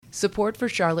Support for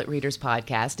Charlotte Readers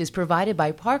Podcast is provided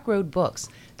by Park Road Books,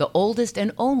 the oldest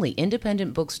and only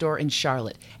independent bookstore in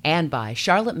Charlotte, and by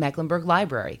Charlotte Mecklenburg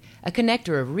Library, a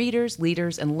connector of readers,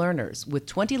 leaders, and learners with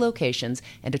 20 locations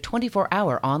and a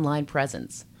 24-hour online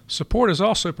presence. Support is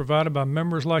also provided by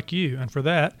members like you, and for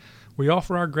that, we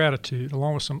offer our gratitude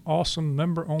along with some awesome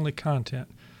member-only content.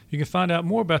 You can find out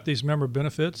more about these member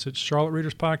benefits at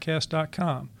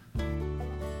charlottereaderspodcast.com.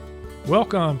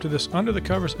 Welcome to this Under the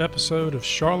Covers episode of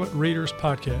Charlotte Readers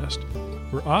Podcast,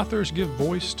 where authors give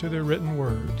voice to their written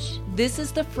words. This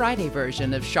is the Friday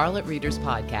version of Charlotte Readers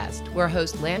Podcast, where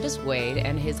host Landis Wade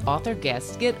and his author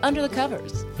guests get under the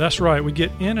covers. That's right, we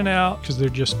get in and out because there are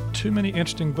just too many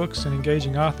interesting books and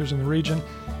engaging authors in the region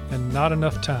and not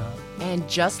enough time. And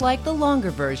just like the longer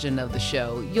version of the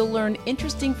show, you'll learn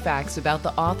interesting facts about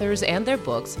the authors and their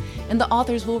books, and the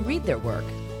authors will read their work.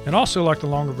 And also, like the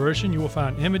longer version, you will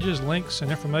find images, links,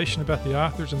 and information about the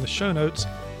authors in the show notes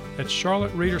at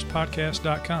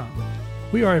charlottereaderspodcast.com.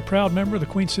 We are a proud member of the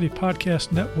Queen City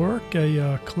Podcast Network,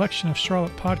 a collection of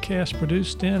Charlotte podcasts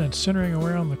produced in and centering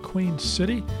around the Queen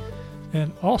City,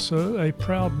 and also a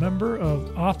proud member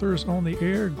of Authors on the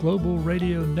Air Global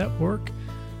Radio Network,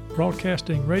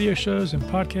 broadcasting radio shows and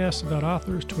podcasts about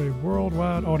authors to a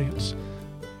worldwide audience.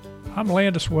 I'm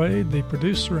Landis Wade, the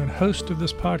producer and host of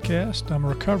this podcast. I'm a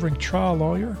recovering trial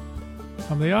lawyer.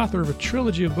 I'm the author of a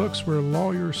trilogy of books where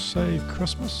lawyers save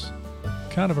Christmas,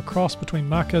 kind of a cross between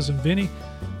My Cousin Vinny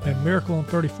and Miracle on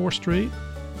 34th Street.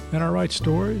 And I write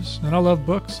stories, and I love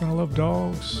books, and I love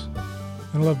dogs,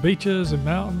 and I love beaches and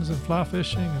mountains and fly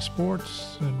fishing and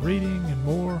sports and reading and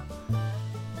more.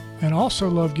 And I also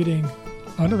love getting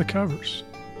under the covers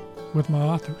with my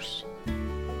authors.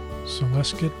 So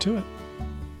let's get to it.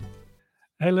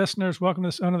 Hey, listeners, welcome to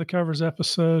this Under the Covers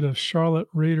episode of Charlotte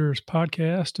Readers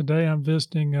Podcast. Today I'm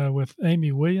visiting with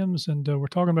Amy Williams, and we're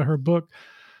talking about her book,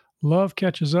 Love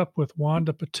Catches Up with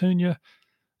Wanda Petunia,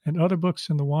 and other books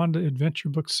in the Wanda Adventure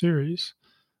Book series.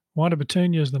 Wanda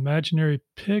Petunia is the imaginary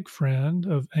pig friend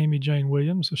of Amy Jane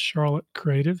Williams, a Charlotte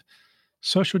creative,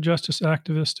 social justice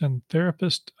activist, and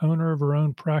therapist, owner of her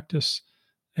own practice,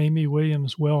 Amy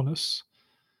Williams Wellness.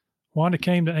 Wanda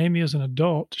came to Amy as an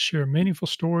adult to share meaningful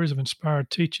stories of inspired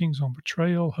teachings on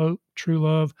betrayal, hope, true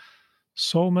love,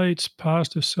 soulmates,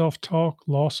 positive self-talk,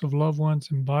 loss of loved ones,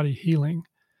 and body healing.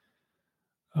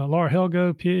 Laura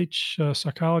Helgo, PhD,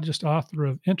 psychologist, author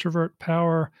of Introvert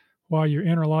Power, Why Your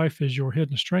Inner Life is Your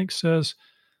Hidden Strength, says,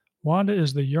 Wanda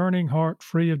is the yearning heart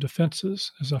free of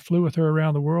defenses. As I flew with her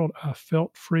around the world, I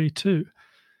felt free too.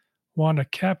 Wanda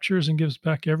captures and gives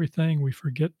back everything we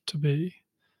forget to be.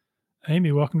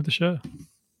 Amy, welcome to the show.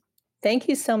 Thank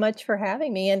you so much for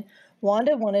having me. And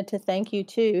Wanda wanted to thank you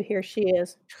too. Here she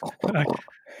is.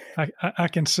 I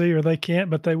can see her. They can't,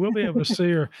 but they will be able to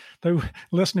see her.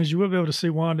 Listeners, you will be able to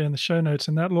see Wanda in the show notes.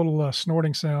 And that little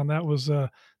snorting sound, that was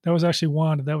actually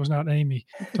Wanda. That was not Amy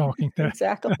talking.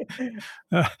 Exactly.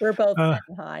 We're both saying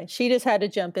hi. She just had to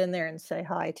jump in there and say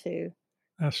hi too.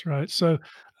 That's right. So,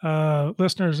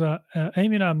 listeners,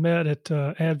 Amy and I met at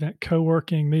Advent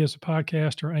Co-working, me as a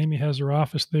podcaster. Amy has her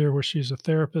office there where she's a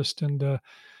therapist. And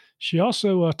she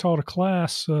also taught a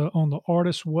class on the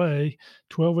Artist's Way,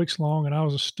 12 weeks long, and I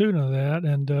was a student of that.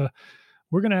 And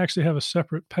we're going to actually have a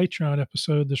separate Patreon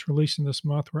episode that's releasing this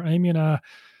month where Amy and I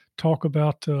talk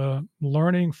about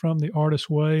learning from the Artist's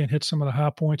Way and hit some of the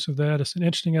high points of that. It's an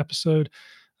interesting episode.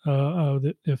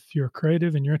 That if you're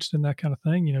creative and you're interested in that kind of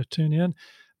thing, tune in.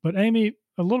 But Amy,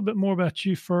 a little bit more about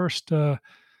you first.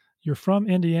 You're from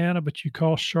Indiana, but you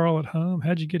call Charlotte home.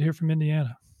 How'd you get here from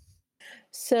Indiana?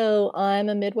 So I'm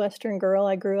a Midwestern girl.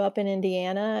 I grew up in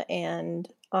Indiana, and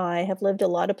I have lived a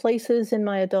lot of places in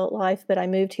my adult life, but I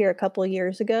moved here a couple of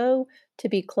years ago to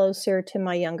be closer to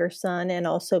my younger son and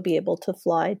also be able to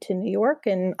fly to New York.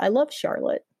 And I love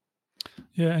Charlotte.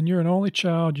 Yeah, and you're an only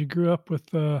child. You grew up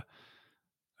with a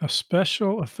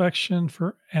special affection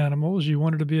for animals. You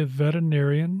wanted to be a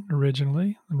veterinarian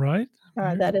originally, right?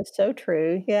 That is so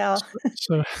true. Yeah.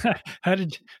 So how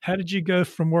did you go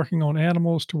from working on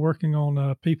animals to working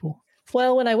on people?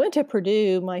 Well, when I went to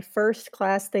Purdue, my first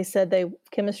class,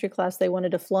 chemistry class, they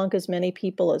wanted to flunk as many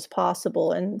people as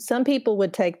possible. And some people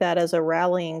would take that as a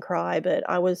rallying cry, but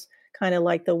I was kind of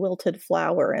like the wilted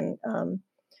flower. And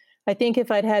I think if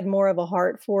I'd had more of a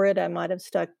heart for it, I might have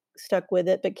stuck with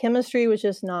it, but chemistry was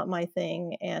just not my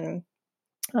thing. And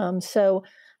so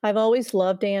I've always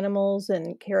loved animals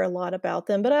and care a lot about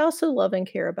them, but I also love and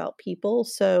care about people.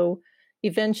 So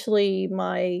eventually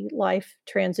my life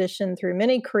transitioned through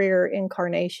many career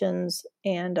incarnations,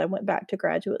 and I went back to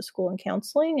graduate school in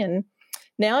counseling. And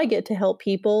now I get to help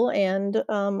people, and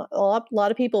a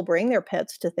lot of people bring their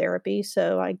pets to therapy,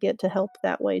 so I get to help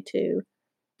that way too.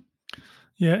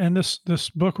 Yeah, and this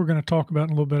book we're going to talk about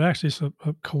in a little bit, actually, it's a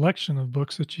collection of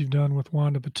books that you've done with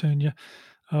Wanda Petunia.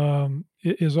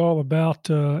 It is all about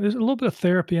there's a little bit of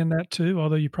therapy in that too,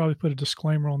 although you probably put a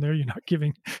disclaimer on there. You're not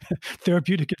giving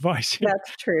therapeutic advice here.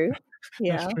 That's true. That's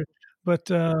Yeah. true. But,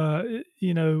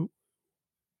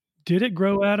 did it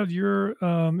grow out of your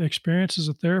experience as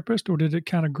a therapist, or did it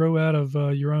kind of grow out of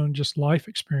your own just life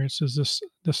experiences,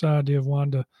 this idea of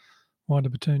Wanda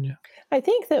Petunia? I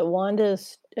think that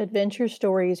Wanda's adventure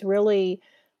stories really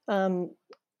um,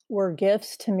 were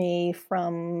gifts to me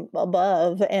from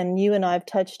above. And you and I've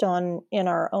touched on in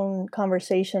our own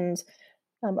conversations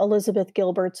Elizabeth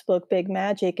Gilbert's book, Big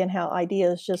Magic, and how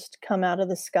ideas just come out of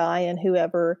the sky and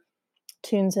whoever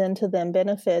tunes into them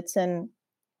benefits. And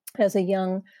as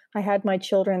I had my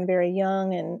children very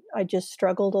young, and I just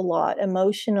struggled a lot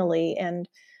emotionally. And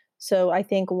so I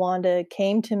think Wanda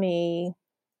came to me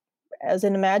as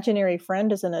an imaginary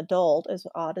friend as an adult, as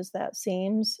odd as that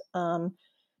seems,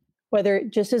 whether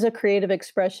just as a creative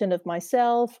expression of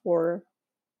myself or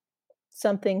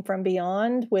something from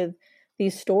beyond, with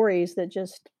these stories that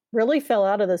just really fell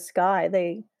out of the sky.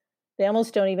 They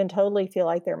almost don't even totally feel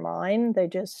like they're mine. They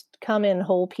just come in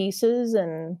whole pieces,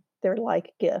 and they're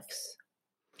like gifts.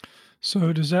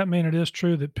 So does that mean it is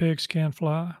true that pigs can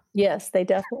fly? Yes, they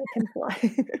definitely can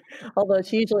fly. Although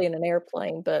it's usually in an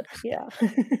airplane, but yeah.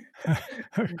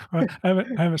 Well, I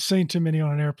haven't seen too many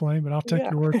on an airplane, but I'll take Yeah.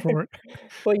 your word for it.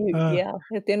 Well,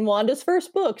 Uh, in Wanda's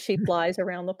first book, she flies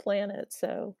around the planet,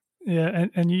 so yeah,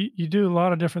 and you do a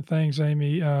lot of different things,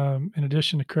 Amy. In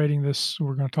addition to creating this,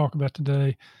 we're going to talk about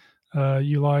today.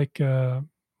 You like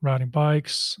riding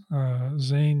bikes,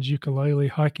 zines, ukulele,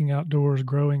 hiking outdoors,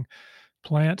 growing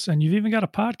plants, and you've even got a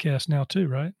podcast now too,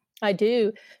 right? I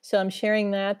do. So I'm sharing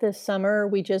that this summer.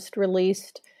 We just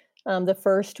released the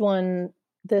first one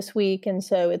this week, and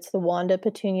so it's the Wanda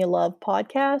Petunia Love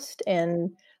podcast, and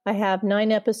I have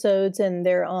 9 episodes, and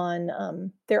they're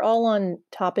all on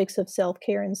topics of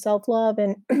self-care and self-love.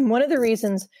 And one of the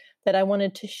reasons that I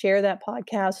wanted to share that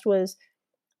podcast was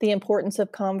the importance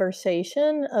of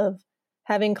conversation, of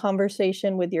having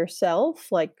conversation with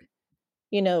yourself, like,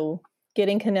 you know,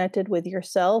 getting connected with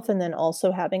yourself, and then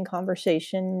also having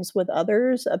conversations with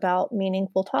others about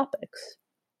meaningful topics.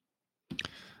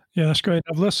 Yeah, that's great.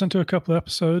 I've listened to a couple of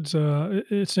episodes.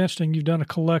 It's interesting. You've done a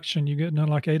collection. You get done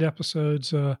like 8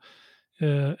 episodes, and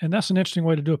that's an interesting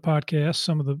way to do a podcast.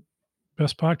 Some of the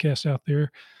best podcasts out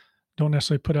there don't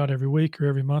necessarily put out every week or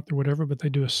every month or whatever, but they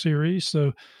do a series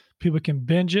so people can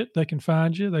binge it. They can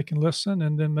find you. They can listen,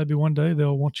 and then maybe one day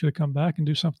they'll want you to come back and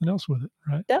do something else with it.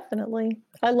 Right? Definitely.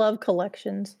 I love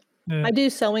collections. Yeah. I do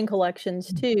sewing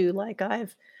collections too.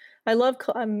 I love,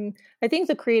 I think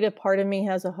the creative part of me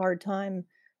has a hard time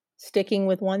sticking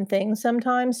with one thing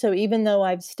sometimes. So even though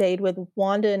I've stayed with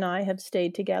Wanda and I have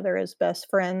stayed together as best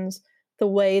friends, the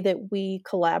way that we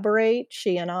collaborate,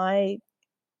 she and I,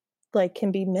 like,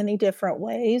 can be many different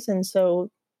ways. And so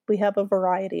we have a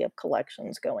variety of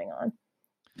collections going on.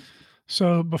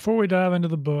 So before we dive into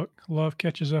the book, Love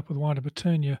Catches Up with Wanda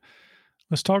Petunia,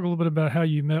 let's talk a little bit about how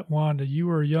you met Wanda. You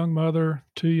were a young mother,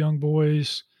 2 young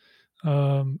boys.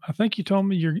 I think you told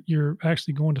me you're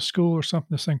actually going to school or something.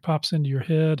 This thing pops into your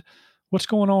head. What's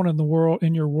going on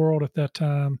in your world at that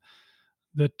time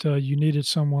that you needed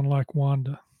someone like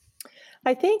Wanda?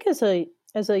 I think as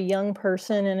a young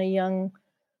person and a young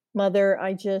mother,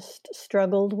 I just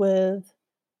struggled with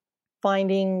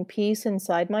finding peace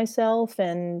inside myself,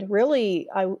 and really,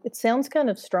 it sounds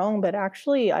kind of strong, but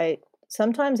actually I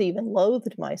sometimes even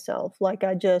loathed myself. Like,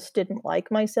 I just didn't like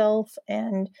myself,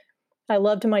 and I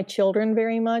loved my children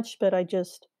very much, but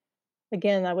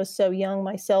again, I was so young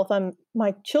myself.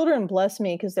 My children bless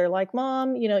me because they're like,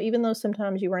 "Mom, even though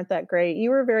sometimes you weren't that great, you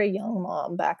were a very young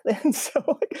mom back then."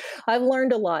 So I've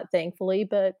learned a lot, thankfully,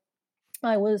 but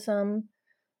I was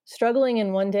struggling.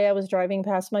 And one day I was driving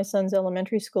past my son's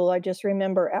elementary school. I just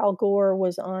remember Al Gore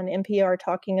was on NPR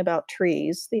talking about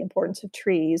trees, the importance of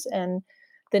trees, and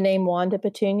the name Wanda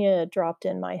Petunia dropped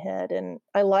in my head. And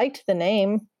I liked the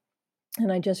name,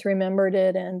 and I just remembered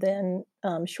it. And then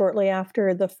shortly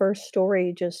after, the first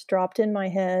story just dropped in my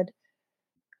head,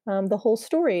 the whole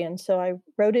story. And so I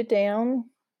wrote it down,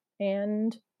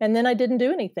 and then I didn't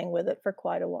do anything with it for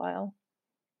quite a while.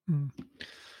 Hmm.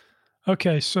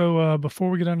 Okay, so before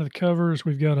we get onto the covers,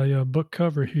 we've got a book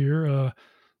cover here.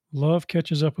 Love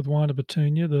Catches Up with Wanda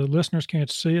Petunia. The listeners can't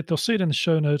see it. They'll see it in the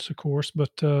show notes, of course, but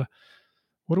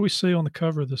what do we see on the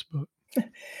cover of this book?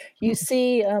 You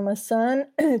see a sun.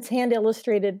 It's hand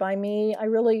illustrated by me. I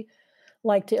really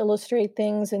like to illustrate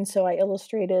things, and so I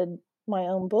illustrated my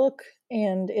own book,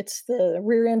 and it's the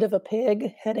rear end of a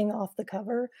pig heading off the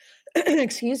cover.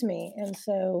 Excuse me. And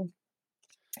so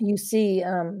you see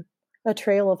a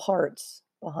trail of hearts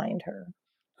behind her.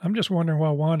 I'm just wondering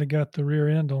why Wanda got the rear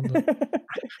end on the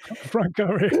front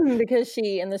cover. Because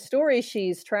in the story,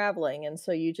 she's traveling, and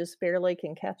so you just barely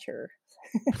can catch her.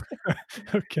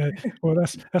 Okay. Well,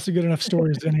 that's a good enough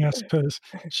story as any, I suppose.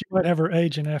 She might have her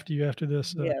agent after you after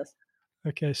this. Yes.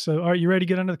 Okay. So are you ready to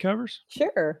get under the covers?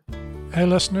 Sure. Hey,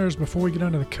 listeners, before we get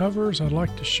under the covers, I'd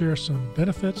like to share some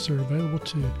benefits that are available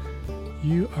to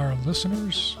you, our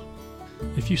listeners.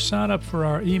 If you sign up for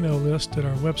our email list at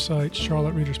our website,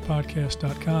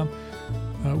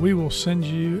 charlottereaderspodcast.com, we will send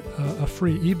you a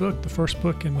free ebook, the first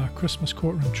book in my Christmas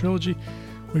Courtroom trilogy.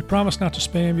 We promise not to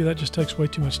spam you. That just takes way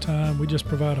too much time. We just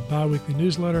provide a bi-weekly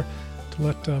newsletter to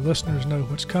let listeners know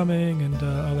what's coming and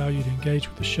allow you to engage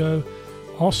with the show.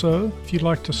 Also, if you'd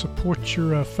like to support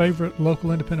your favorite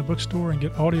local independent bookstore and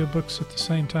get audiobooks at the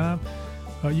same time,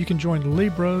 you can join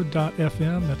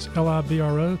Libro.fm. That's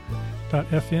Libro.fm.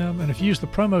 And if you use the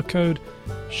promo code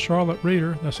Charlotte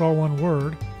Reader, that's all one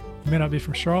word. You may not be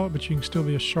from Charlotte, but you can still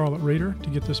be a Charlotte Reader to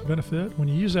get this benefit. When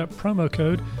you use that promo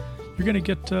code, you're going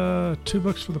to get 2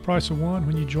 books for the price of one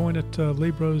when you join at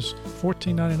Libro's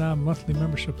 $14.99 monthly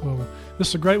membership level. This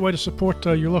is a great way to support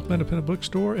your local independent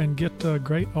bookstore and get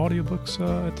great audiobooks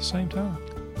at the same time.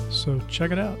 So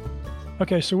check it out.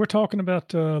 Okay, so we're talking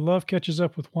about Love Catches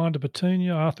Up with Wanda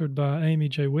Petunia, authored by Amy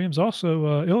J. Williams,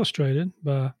 also illustrated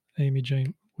by Amy J.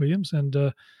 Williams. And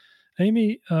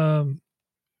Amy,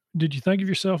 did you think of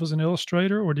yourself as an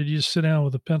illustrator, or did you just sit down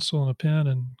with a pencil and a pen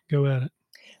and go at it?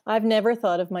 I've never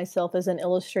thought of myself as an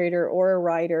illustrator or a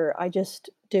writer. I just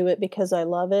do it because I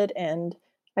love it. And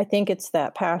I think it's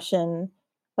that passion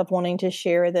of wanting to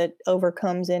share that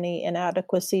overcomes any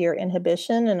inadequacy or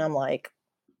inhibition. And I'm like,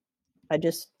 I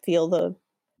just feel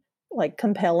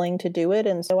compelling to do it.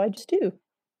 And so I just do.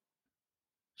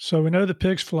 So we know the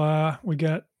pigs fly. We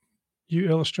got you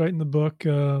illustrating the book.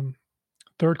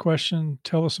 Third question,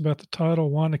 tell us about the title,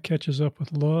 Wanda Catches Up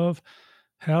with Love.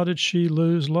 How did she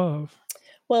lose love?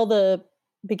 Well, the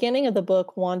beginning of the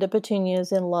book, Wanda Petunia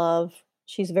is in love.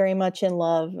 She's very much in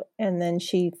love. And then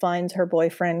she finds her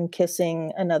boyfriend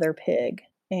kissing another pig.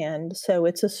 And so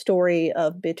it's a story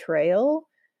of betrayal.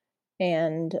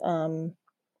 And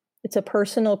it's a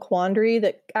personal quandary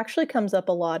that actually comes up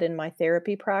a lot in my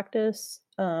therapy practice,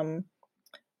 of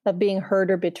being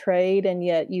hurt or betrayed. And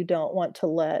yet you don't want to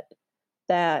let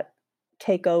that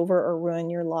take over or ruin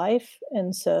your life.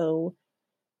 And so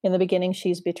in the beginning,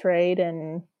 she's betrayed,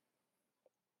 and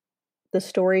the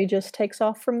story just takes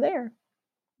off from there.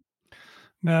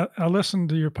 Now, I listened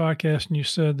to your podcast, and you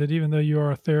said that even though you are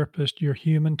a therapist, you're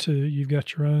human too. You've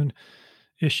got your own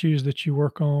issues that you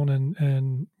work on,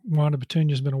 and Wanda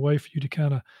Petunia has been a way for you to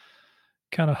kind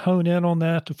of hone in on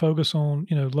that, to focus on,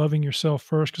 loving yourself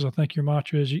first, because I think your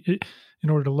mantra is in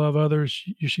order to love others,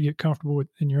 you should get comfortable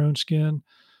in your own skin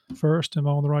first. Am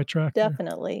I on the right track?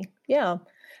 Definitely. There? Yeah.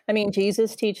 I mean,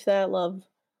 Jesus teach that, love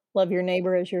your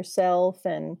neighbor as yourself.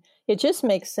 And it just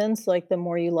makes sense. Like the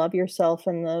more you love yourself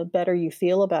and the better you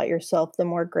feel about yourself, the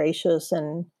more gracious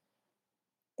and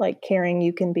like caring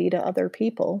you can be to other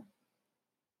people.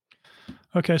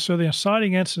 Okay, so the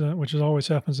inciting incident, which always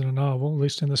happens in a novel, at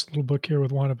least in this little book here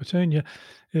with Wanda Petunia,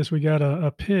 is we got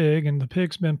a pig, and the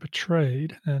pig's been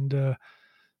betrayed. And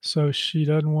so she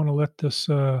doesn't want to let this,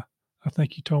 I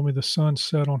think you told me, the sun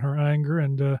set on her anger.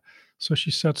 And so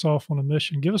she sets off on a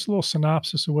mission. Give us a little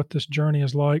synopsis of what this journey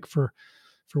is like for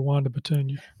Wanda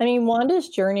Petunia. I mean, Wanda's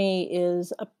journey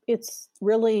it's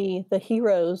really the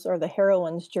hero's or the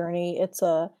heroine's journey. It's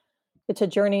a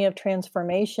journey of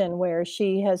transformation where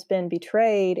she has been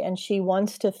betrayed and she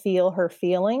wants to feel her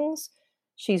feelings.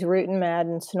 She's rootin' mad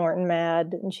and snorting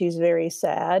mad, and she's very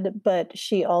sad, but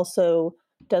she also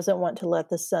doesn't want to let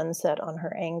the sun set on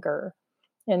her anger.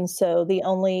 And so the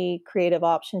only creative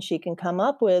option she can come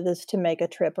up with is to make a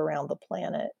trip around the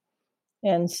planet.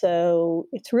 And so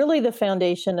it's really the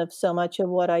foundation of so much of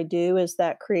what I do, is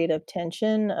that creative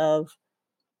tension of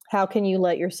how can you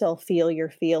let yourself feel your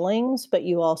feelings, but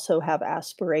you also have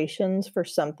aspirations for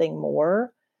something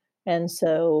more. And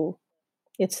so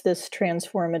it's this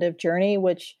transformative journey,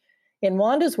 which in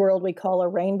Wanda's world we call a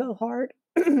rainbow heart.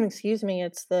 Excuse me.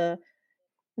 It's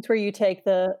where you take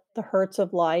the hurts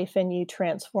of life and you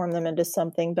transform them into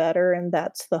something better. And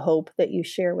that's the hope that you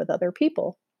share with other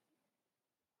people.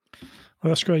 Well,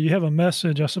 that's great. You have a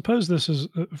message. I suppose this is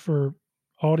for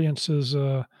audiences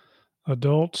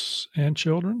adults and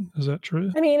children. Is that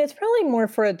true? I mean, it's probably more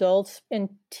for adults and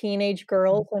teenage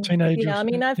girls. And yeah, I Teenagers.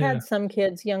 mean, I've Yeah. had some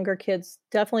kids, younger kids,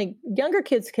 definitely younger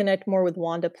kids connect more with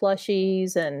Wanda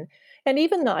plushies and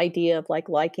even the idea of like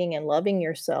liking and loving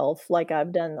yourself. Like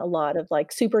I've done a lot of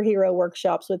like superhero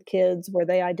workshops with kids where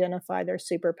they identify their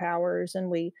superpowers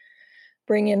and we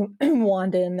bring in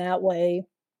Wanda in that way.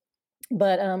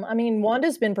 But I mean,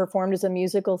 Wanda's been performed as a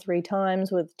musical 3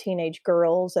 times with teenage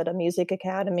girls at a music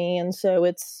academy, and so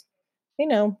it's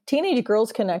teenage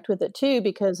girls connect with it too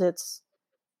because it's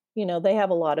they have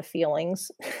a lot of feelings,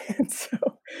 and so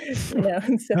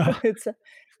and so it's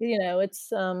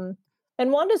it's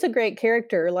and Wanda's a great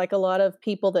character. Like a lot of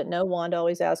people that know Wanda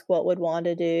always ask, "What would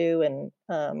Wanda do?" and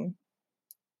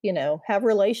have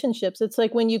relationships. It's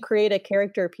like when you create a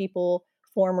character, people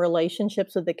form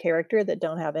relationships with the character that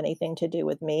don't have anything to do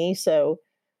with me. So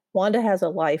Wanda has a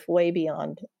life way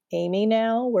beyond Amy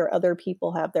now, where other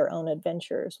people have their own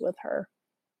adventures with her.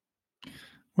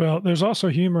 Well, there's also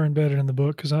humor embedded in the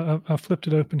book because I flipped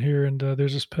it open here and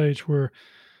there's this page where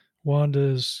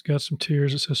Wanda's got some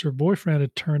tears. It says her boyfriend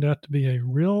had turned out to be a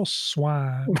real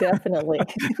swine. Definitely.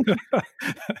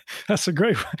 That's a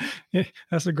great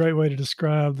that's a great way to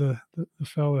describe the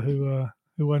fellow who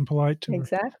wasn't polite to her.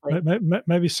 Exactly.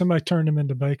 Maybe somebody turned him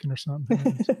into bacon or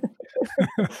something.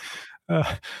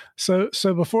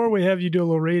 So before we have you do a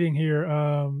little reading here,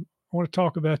 I want to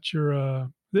talk about your.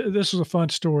 This was a fun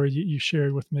story you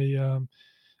shared with me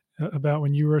about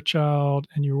when you were a child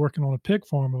and you were working on a pig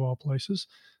farm of all places,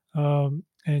 and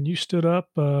you stood up,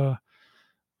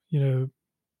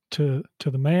 to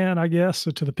the man, I guess,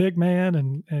 so to the pig man,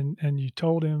 and you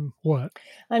told him what?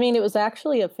 I mean, it was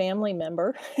actually a family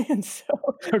member, and so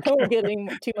I won't get any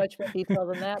too much more detail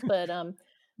than that.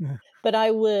 Yeah. But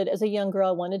I would, as a young girl,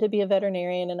 I wanted to be a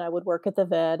veterinarian, and I would work at the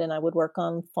vet, and I would work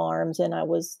on farms, and I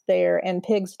was there. And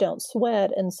pigs don't sweat,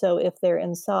 and so if they're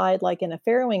inside, like in a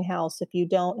farrowing house, if you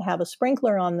don't have a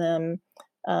sprinkler on them,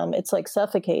 it's like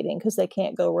suffocating because they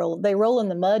can't go roll. They roll in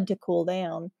the mud to cool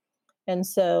down, and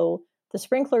so the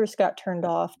sprinklers got turned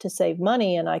off to save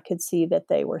money, and I could see that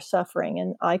they were suffering.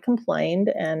 And I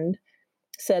complained and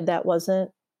said that wasn't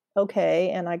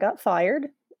okay, and I got fired.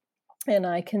 And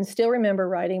I can still remember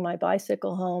riding my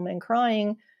bicycle home and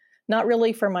crying, not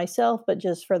really for myself, but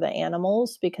just for the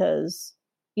animals, because,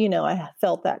 I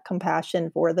felt that compassion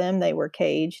for them. They were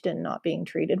caged and not being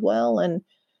treated well. And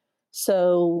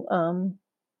so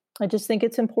I just think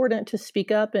it's important to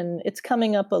speak up, and it's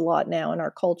coming up a lot now in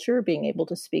our culture, being able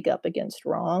to speak up against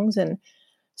wrongs. And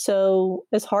so,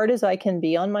 as hard as I can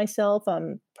be on myself,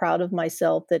 I'm proud of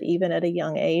myself that even at a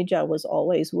young age, I was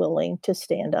always willing to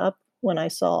stand up when I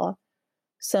saw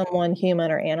someone, human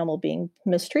or animal, being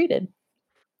mistreated.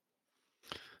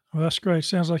 Well, that's great.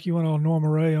 Sounds like you went on Norma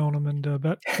Ray on them and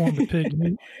about formed a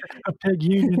pig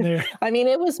union there. I mean,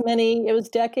 it was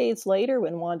decades later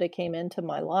when Wanda came into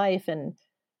my life, and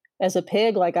as a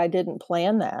pig, like I didn't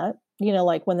plan that.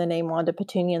 Like when the name Wanda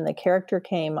Petunia and the character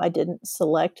came, I didn't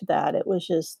select that. It was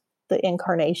just the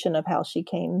incarnation of how she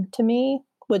came to me,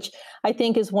 which I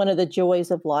think is one of the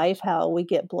joys of life, how we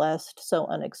get blessed so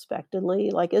unexpectedly.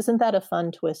 Like, isn't that a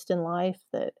fun twist in life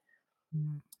that,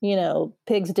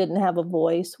 pigs didn't have a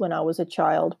voice when I was a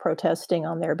child protesting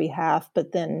on their behalf,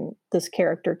 but then this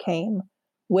character came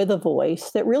with a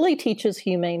voice that really teaches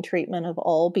humane treatment of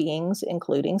all beings,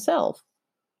 including self.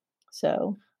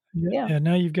 So, yeah. Yeah.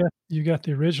 Now you've got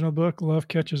the original book, Love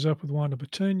Catches Up with Wanda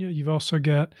Petunia. You've also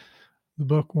got the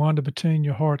book Wanda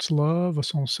Petunia, Heart's Love,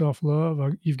 it's on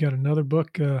self-love. You've got another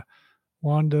book,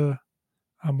 Wanda,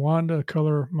 I'm Wanda,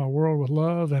 Color My World with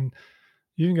Love, and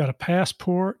you even got a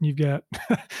passport, and you've got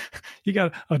you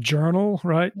got a journal,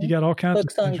 right? You got all kinds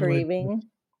Books of on things grieving.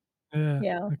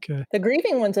 Yeah. Okay. The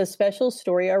grieving one's a special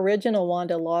story. Original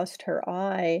Wanda lost her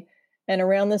eye, and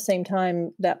around the same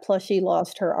time that plushie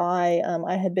lost her eye,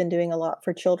 I had been doing a lot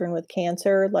for children with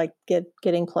cancer, like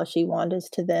getting plushie Wandas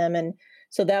to them. And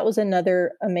so that was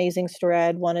another amazing story. I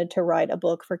had wanted to write a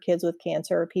book for kids with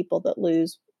cancer or people that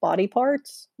lose body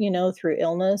parts, through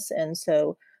illness. And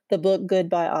so the book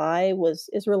Goodbye Eye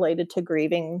is related to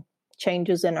grieving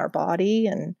changes in our body.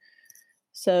 And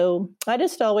so I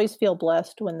just always feel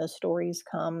blessed when the stories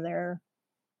come. They're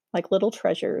like little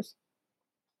treasures.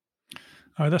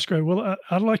 All right, that's great. Well,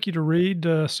 I'd like you to read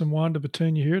some Wanda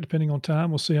Petunia here, depending on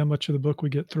time. We'll see how much of the book we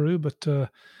get through, but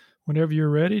whenever you're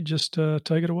ready, just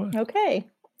take it away. Okay.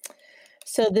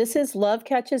 So this is Love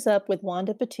Catches Up with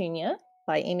Wanda Petunia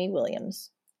by Amy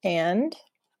Williams. And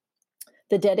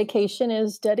the dedication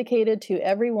is dedicated to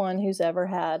everyone who's ever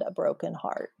had a broken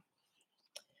heart.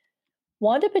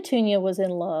 Wanda Petunia was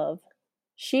in love.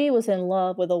 She was in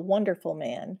love with a wonderful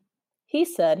man. He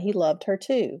said he loved her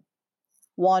too.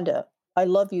 Wanda, I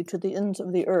love you to the ends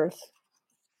of the earth.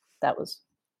 That was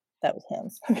him.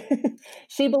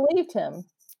 She believed him.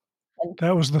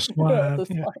 That was the swine.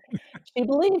 Yeah. She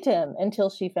believed him until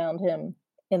she found him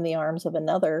in the arms of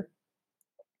another.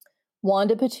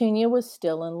 Wanda Petunia was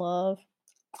still in love.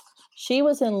 She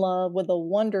was in love with a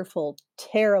wonderful,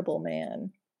 terrible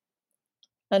man.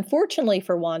 Unfortunately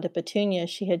for Wanda Petunia,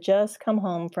 she had just come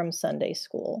home from Sunday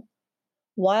school.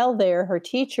 While there, her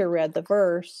teacher read the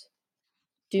verse,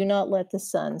 "Do not let the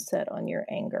sun set on your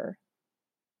anger."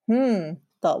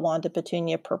 Thought Wanda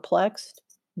Petunia, perplexed.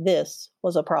 This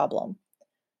was a problem.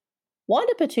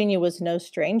 Wanda Petunia was no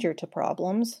stranger to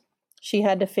problems. She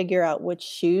had to figure out which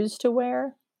shoes to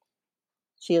wear.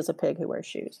 She is a pig who wears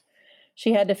shoes.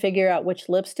 She had to figure out which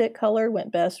lipstick color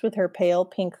went best with her pale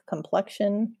pink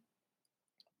complexion.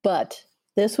 But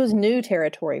this was new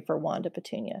territory for Wanda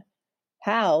Petunia.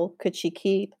 How could she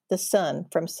keep the sun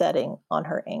from setting on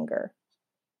her anger?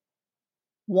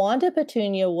 Wanda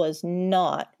Petunia was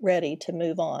not ready to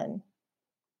move on.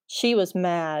 She was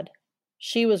mad.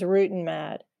 She was rootin'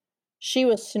 mad. She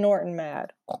was snorting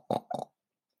mad.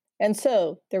 And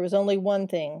so there was only one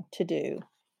thing to do.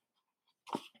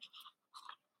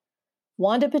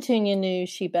 Wanda Petunia knew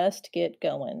she best get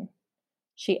going.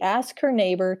 She asked her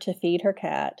neighbor to feed her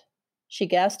cat. She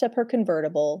gassed up her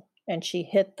convertible, and she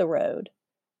hit the road.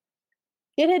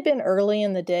 It had been early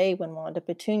in the day when Wanda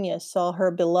Petunia saw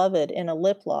her beloved in a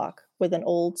lip lock with an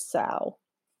old sow.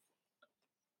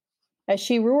 As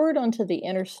she roared onto the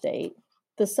interstate,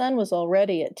 the sun was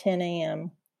already at 10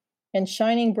 a.m. and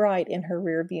shining bright in her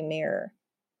rearview mirror.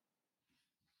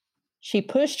 She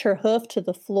pushed her hoof to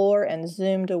the floor and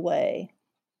zoomed away.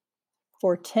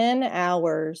 For 10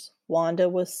 hours, Wanda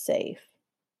was safe.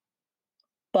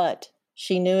 But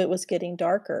she knew it was getting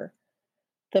darker.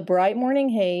 The bright morning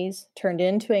haze turned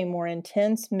into a more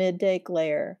intense midday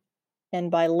glare,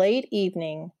 and by late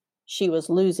evening, she was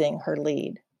losing her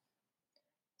lead.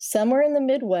 Somewhere in the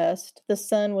Midwest, the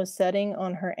sun was setting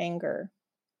on her anger.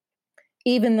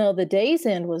 Even though the day's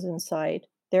end was in sight,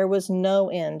 there was no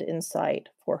end in sight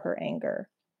for her anger.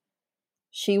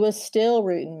 She was still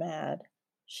rootin' mad.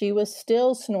 She was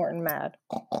still snorting mad.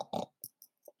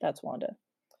 That's Wanda.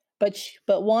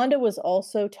 But Wanda was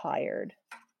also tired.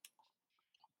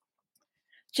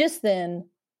 Just then,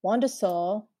 Wanda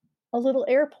saw a little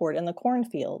airport in the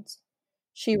cornfields.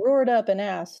 She roared up and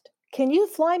asked, "Can you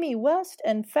fly me west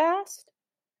and fast?"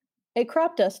 A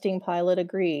crop dusting pilot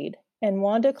agreed, and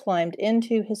Wanda climbed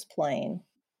into his plane.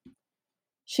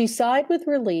 She sighed with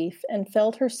relief and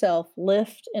felt herself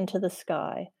lift into the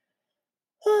sky.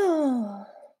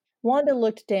 Wanda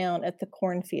looked down at the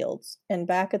cornfields and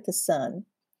back at the sun.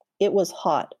 It was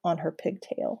hot on her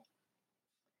pigtail.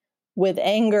 With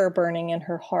anger burning in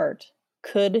her heart,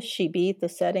 could she beat the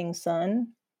setting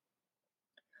sun?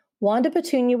 Wanda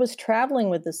Petunia was traveling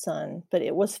with the sun, but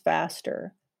it was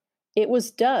faster. It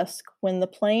was dusk when the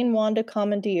plane Wanda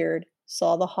commandeered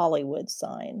saw the Hollywood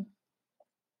sign.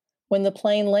 When the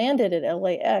plane landed at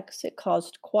LAX, it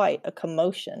caused quite a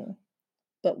commotion.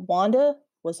 But Wanda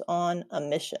was on a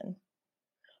mission.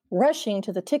 Rushing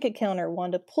to the ticket counter,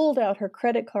 Wanda pulled out her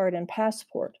credit card and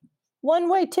passport.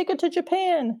 "One-way ticket to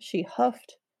Japan," she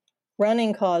huffed.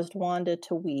 Running caused Wanda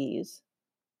to wheeze.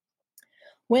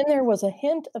 When there was a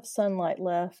hint of sunlight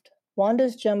left,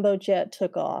 Wanda's jumbo jet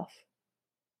took off.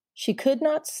 She could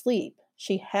not sleep.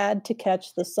 She had to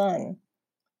catch the sun.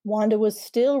 Wanda was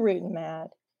still rootin'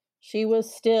 mad. She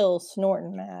was still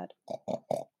snorting mad.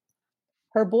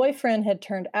 Her boyfriend had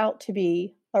turned out to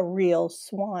be a real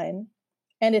swine.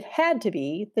 And it had to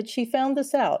be that she found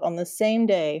this out on the same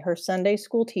day her Sunday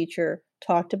school teacher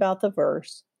talked about the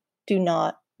verse, "Do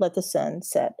not let the sun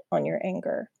set on your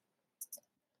anger."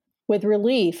 With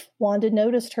relief, Wanda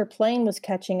noticed her plane was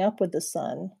catching up with the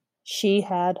sun. She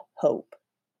had hope.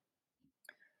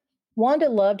 Wanda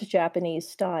loved Japanese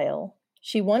style.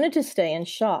 She wanted to stay and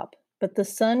shop, but the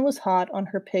sun was hot on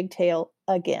her pigtail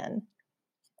again.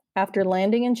 After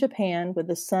landing in Japan with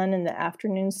the sun in the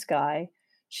afternoon sky,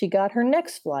 she got her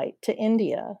next flight to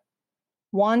India.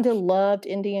 Wanda loved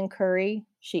Indian curry.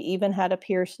 She even had a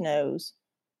pierced nose.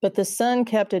 But the sun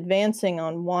kept advancing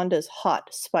on Wanda's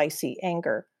hot, spicy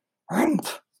anger.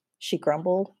 "Rumph," she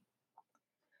grumbled.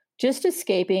 Just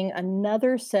escaping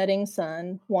another setting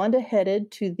sun, Wanda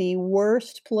headed to the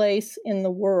worst place in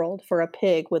the world for a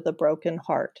pig with a broken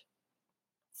heart,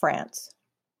 France.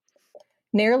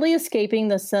 Narrowly escaping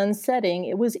the sun setting,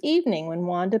 it was evening when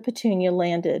Wanda Petunia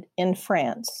landed in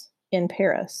France, in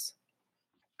Paris.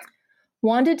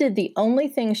 Wanda did the only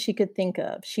thing she could think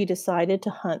of. She decided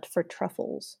to hunt for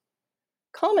truffles.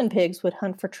 Common pigs would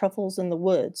hunt for truffles in the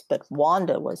woods, but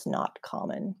Wanda was not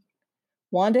common.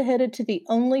 Wanda headed to the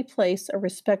only place a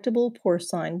respectable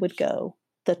porcine would go,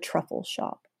 the truffle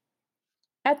shop.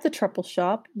 At the truffle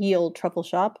shop, ye old truffle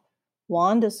shop,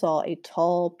 Wanda saw a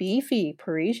tall, beefy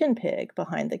Parisian pig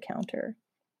behind the counter.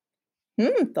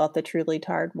 Thought the truly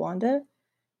tired Wanda.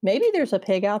 Maybe there's a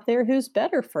pig out there who's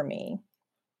better for me.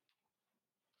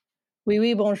 Oui,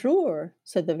 oui, bonjour,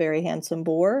 said the very handsome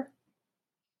boar.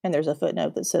 And there's a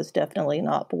footnote that says definitely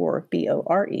not boar,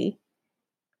 B-O-R-E.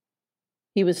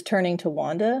 He was turning to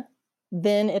Wanda.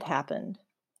 Then it happened.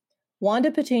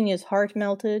 Wanda Petunia's heart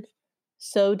melted.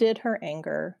 So did her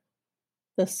anger.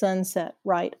 The sun set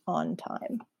right on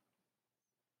time.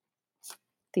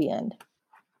 The end.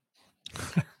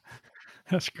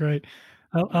 That's great.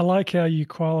 I like how you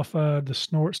qualified the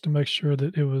snorts to make sure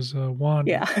that it was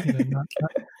Wanda, Yeah.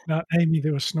 not Amy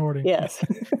that was snorting. Yes.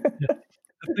 Yeah.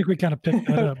 I think we kind of picked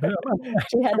that up. But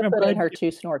She had to put in her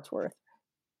 2 snorts worth.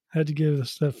 Had to give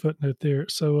us that footnote there.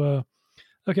 So,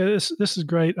 okay, this is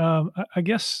great. I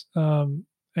guess,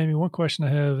 Amy, one question I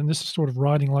have, and this is sort of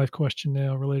writing life question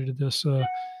now related to this.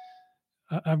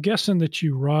 I'm guessing that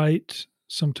you write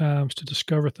sometimes to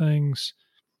discover things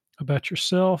about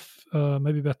yourself,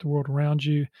 maybe about the world around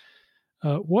you.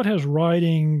 What has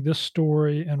writing this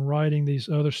story and writing these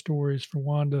other stories for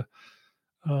Wanda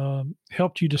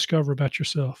helped you discover about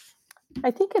yourself?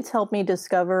 I think it's helped me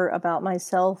discover about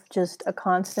myself just a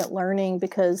constant learning,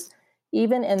 because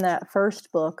even in that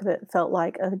first book that felt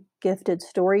like a gifted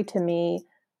story to me,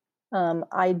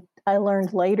 I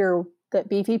learned later that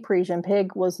Beefy Parisian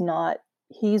Pig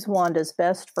he's Wanda's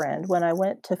best friend. When I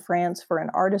went to France for an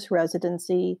artist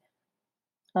residency,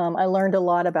 I learned a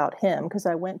lot about him because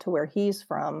I went to where he's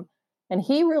from. And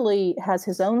he really has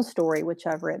his own story, which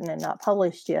I've written and not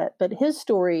published yet. But his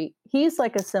story, he's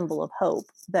like a symbol of hope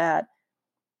that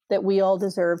we all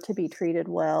deserve to be treated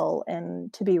well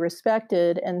and to be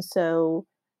respected. And so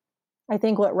I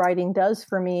think what writing does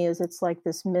for me is it's like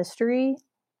this mystery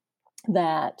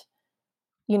that,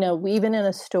 even in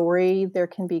a story, there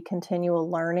can be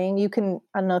continual learning. I don't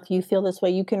know if you feel this way,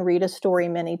 you can read a story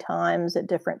many times at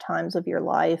different times of your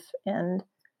life, and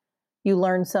you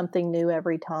learn something new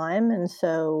every time. And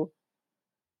so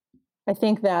I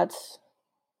think that's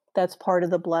part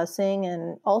of the blessing.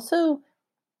 And also,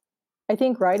 I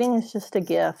think writing is just a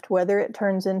gift, whether it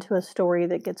turns into a story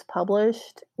that gets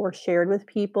published or shared with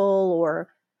people, or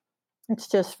it's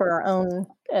just for our own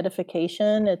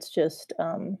edification. It's just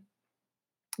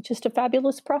a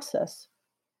fabulous process.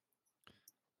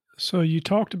 So you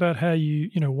talked about how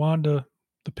Wanda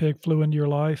the pig flew into your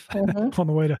life on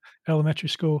the way to elementary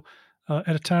school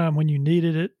at a time when you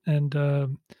needed it. And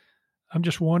I'm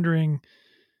just wondering,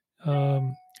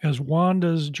 as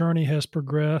Wanda's journey has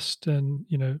progressed and,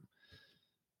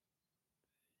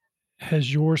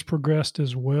 has yours progressed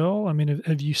as well? I mean,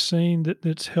 have you seen that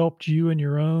that's helped you in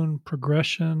your own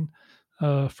progression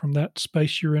from that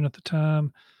space you're in at the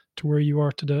time to where you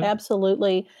are today?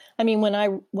 Absolutely. I mean,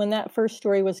 when that first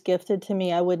story was gifted to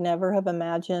me, I would never have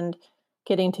imagined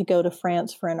getting to go to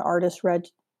France for an artist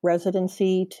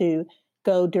residency, to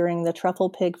go during the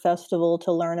Truffle Pig Festival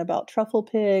to learn about truffle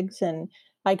pigs. And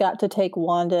I got to take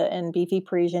Wanda and Beefy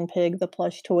Parisian Pig, the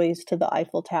plush toys, to the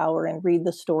Eiffel Tower and read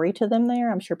the story to them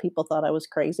there. I'm sure people thought I was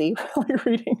crazy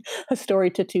reading a story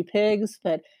to 2 pigs.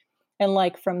 And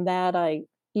like from that, I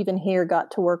even here got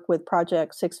to work with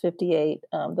Project 658,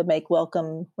 the Make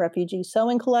Welcome Refugee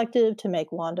Sewing Collective, to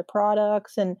make Wanda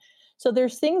products. And so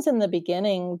there's things in the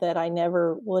beginning that I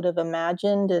never would have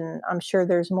imagined. And I'm sure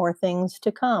there's more things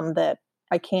to come that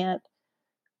I can't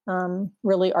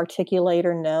really articulate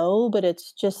or know, but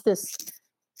it's just this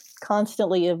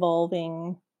constantly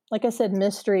evolving, like I said,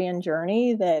 mystery and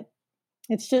journey that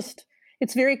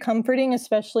it's very comforting,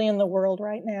 especially in the world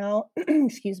right now,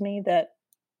 excuse me, that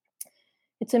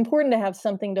it's important to have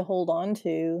something to hold on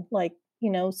to. Like,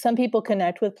 some people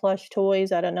connect with plush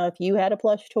toys. I don't know if you had a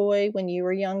plush toy when you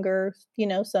were younger.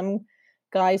 Some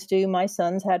guys do. My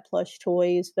sons had plush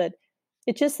toys, but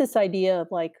it's just this idea of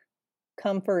like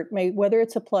comfort, whether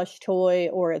it's a plush toy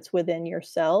or it's within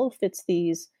yourself. It's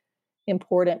these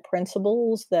important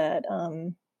principles that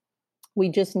we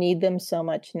just need them so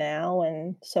much now.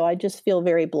 And so I just feel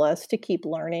very blessed to keep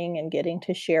learning and getting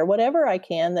to share whatever I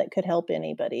can that could help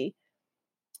anybody.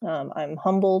 I'm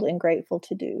humbled and grateful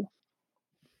to do.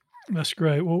 That's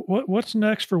great. Well, what's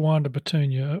next for Wanda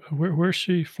Petunia? Where's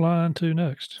she flying to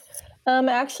next?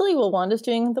 Actually, Wanda's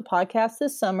doing the podcast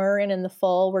this summer, and in the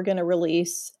fall, we're going to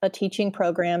release a teaching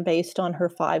program based on her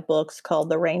 5 books called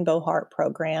the Rainbow Heart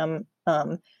Program,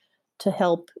 to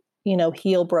help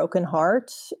heal broken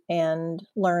hearts and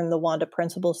learn the Wanda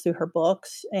principles through her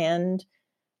books. And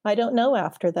I don't know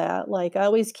after that. Like, I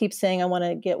always keep saying I want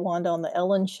to get Wanda on the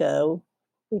Ellen show.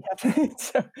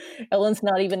 So Ellen's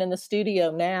not even in the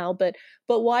studio now, but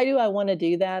why do I want to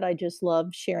do that? I just love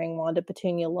sharing Wanda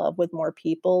Petunia love with more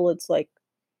people. It's like,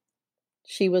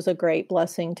 she was a great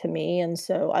blessing to me. And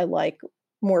so I like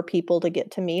more people to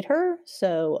get to meet her.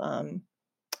 So,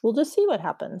 we'll just see what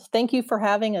happens. Thank you for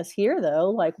having us here,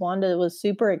 though. Like, Wanda was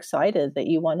super excited that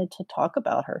you wanted to talk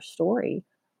about her story.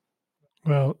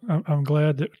 Well, I'm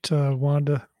glad that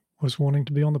Wanda was wanting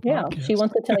to be on the podcast. Yeah, she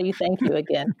wants to tell you thank you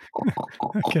again.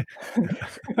 Okay.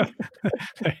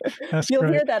 You'll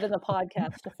great. hear that in the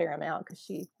podcast a fair amount because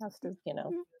she has to,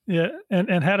 Yeah.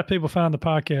 And how do people find the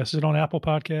podcast? Is it on Apple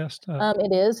Podcast?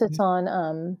 It is. It's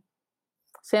on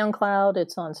SoundCloud.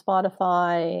 It's on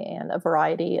Spotify and a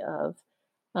variety of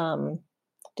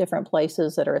different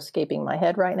places that are escaping my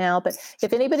head right now. But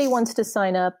if anybody wants to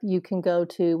sign up, you can go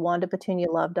to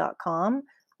WandaPetuniaLove.com,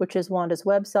 which is Wanda's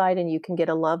website, and you can get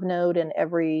a love note. And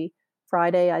every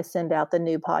Friday I send out the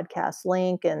new podcast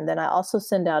link. And then I also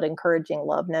send out encouraging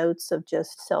love notes of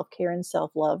just self-care and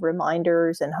self-love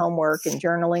reminders and homework and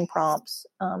journaling prompts.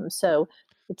 So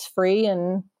it's free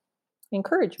and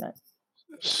encouragement.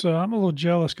 So I'm a little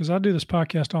jealous because I do this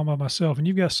podcast all by myself, and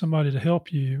you've got somebody to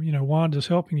help you. Wanda's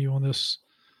helping you on this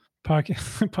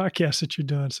podcast that you're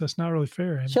doing, so it's not really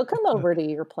fair. Amy. She'll come over to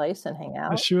your place and hang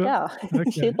out. Sure. Yeah,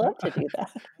 Okay. she'd love to do that.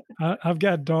 I've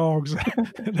got dogs.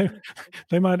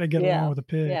 they might not get along with a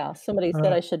pig. Yeah, somebody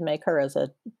said I should make her as a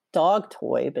dog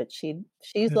toy, but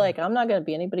she's like, I'm not going to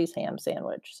be anybody's ham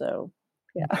sandwich. So.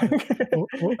 Yeah.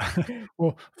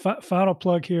 Well, final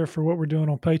plug here for what we're doing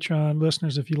on Patreon.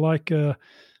 Listeners, if you like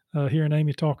hearing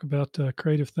Amy talk about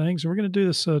creative things, and we're going to do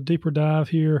this deeper dive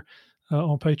here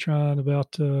on Patreon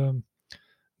about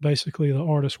basically the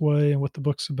artist way and what the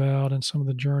book's about and some of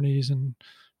the journeys and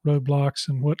roadblocks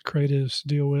and what creatives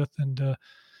deal with. And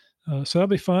so that'll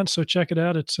be fun. So check it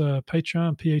out. It's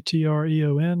Patreon,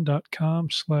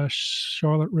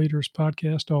 patreon.com/Charlotte Readers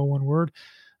Podcast, all one word.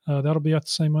 That'll be out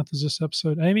the same month as this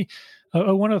episode. Amy,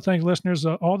 one of the things, listeners,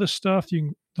 all this stuff,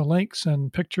 the links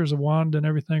and pictures of Wanda and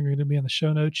everything are going to be in the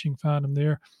show notes. You can find them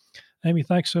there. Amy,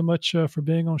 thanks so much for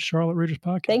being on Charlotte Readers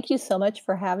Podcast. Thank you so much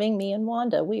for having me and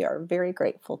Wanda. We are very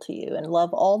grateful to you and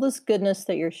love all this goodness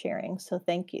that you're sharing. So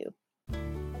thank you.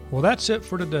 Well, that's it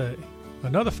for today.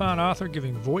 Another fine author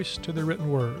giving voice to the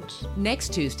written words.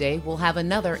 Next Tuesday, we'll have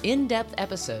another in-depth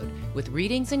episode with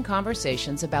readings and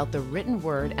conversations about the written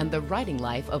word and the writing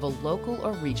life of a local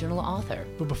or regional author.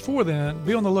 But before then,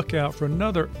 be on the lookout for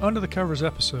another Under the Covers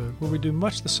episode where we do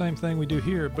much the same thing we do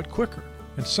here, but quicker,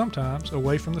 and sometimes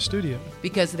away from the studio.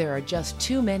 Because there are just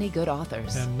too many good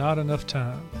authors. And not enough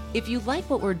time. If you like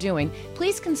what we're doing,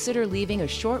 please consider leaving a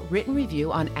short written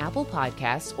review on Apple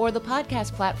Podcasts or the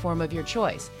podcast platform of your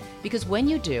choice. Because when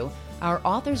you do, our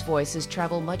authors' voices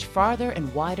travel much farther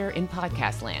and wider in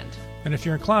podcast land. And if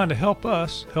you're inclined to help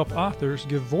us help authors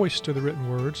give voice to the written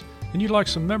words, and you'd like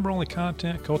some member-only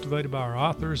content cultivated by our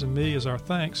authors and me as our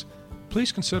thanks,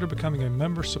 please consider becoming a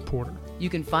member supporter. You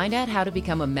can find out how to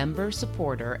become a member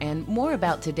supporter and more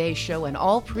about today's show and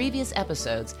all previous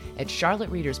episodes at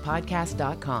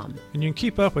charlottereaderspodcast.com. And you can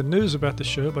keep up with news about the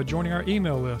show by joining our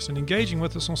email list and engaging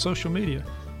with us on social media.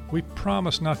 We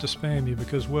promise not to spam you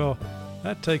because, well,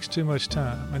 that takes too much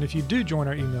time. And if you do join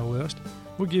our email list,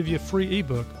 we'll give you a free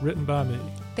ebook written by me.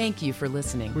 Thank you for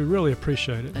listening. We really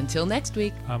appreciate it. Until next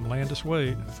week. I'm Landis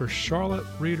Wade for Charlotte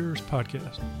Readers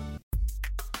Podcast.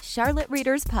 Charlotte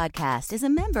Readers Podcast is a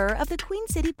member of the Queen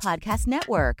City Podcast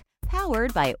Network,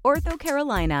 powered by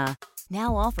OrthoCarolina.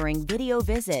 Now offering video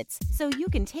visits so you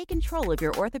can take control of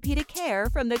your orthopedic care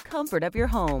from the comfort of your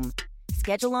home.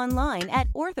 Schedule online at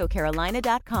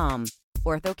orthocarolina.com.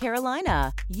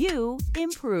 OrthoCarolina, you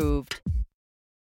improved.